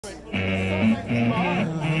They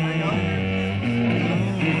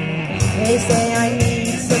say I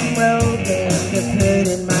need some Rogaine to put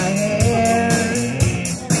in my hair.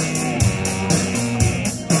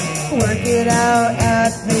 Work it out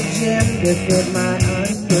at the gym to fit my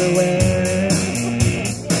underwear.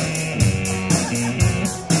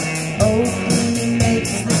 Oakley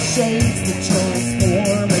makes the shades to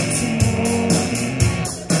transform a tool.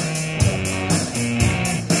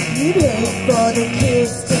 You'd hate for the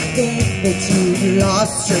kids to think that you've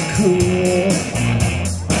lost your cool.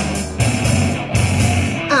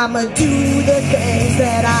 I'ma do the things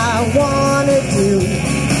that I wanna do.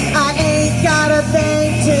 I ain't got a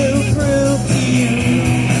thing to prove to you.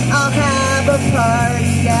 I'll have a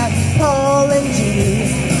party at Paul and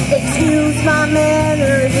G's. Excuse my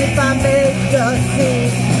manners if I make a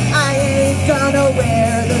scene. I ain't gonna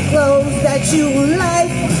wear the clothes that you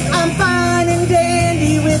like. I'm fine and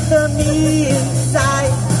dandy with the me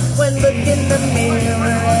inside. When look in the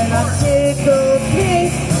mirror and I tickle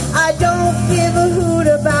pink, I don't give a hoot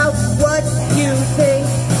about what you think.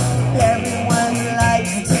 Everyone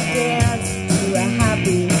likes to dance to a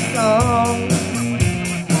happy song.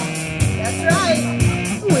 That's right,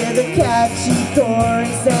 with a catchy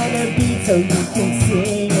chorus and a beat so you can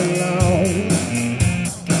sing along.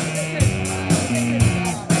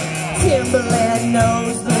 Timberland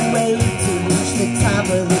knows the way to reach the top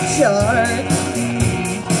of the chart.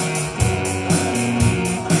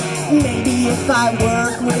 Maybe if I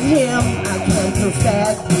work with him, I can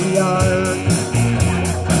perfect the art.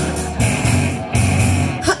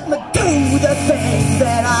 I'ma do the things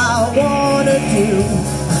that I wanna do.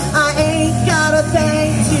 I ain't got a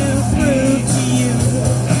thing to prove to you.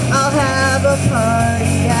 I'll have a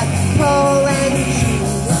party at Paul and G's.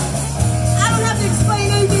 I don't have to explain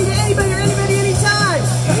anything to anybody or anybody anytime.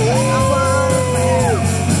 I wanna wear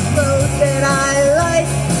clothes that I like.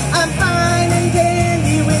 I'm fine and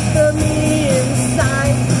dandy with the me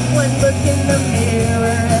inside. One look in the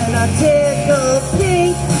mirror and I tickle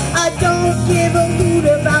pink. I don't give a hoot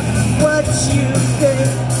about what you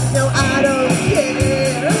think. No, I don't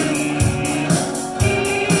care.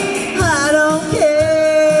 I don't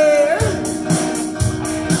care.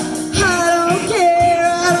 I don't care. I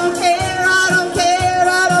don't care. I don't care. I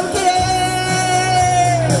don't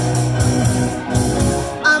care.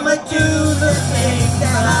 I'ma do the things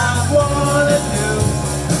that I wanna do.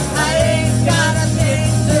 I ain't got a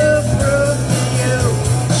thing to prove to you.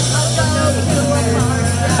 I'll go to a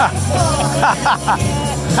party.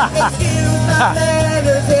 Excuse my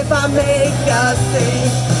manners if I make a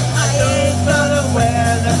scene. I ain't gonna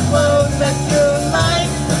wear the clothes that you like.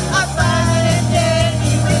 I'm fine and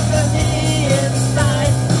dandy with the me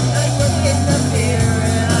inside. I look in the mirror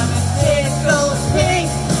and I'm a tickle pink.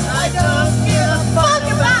 I don't give a fuck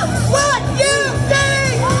about what you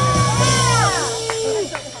think.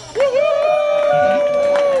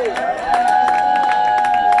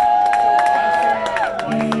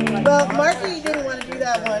 Well, Marky didn't want to do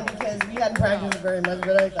that one because we hadn't practiced it very much,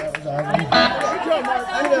 but I thought it was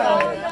awesome. I'm going.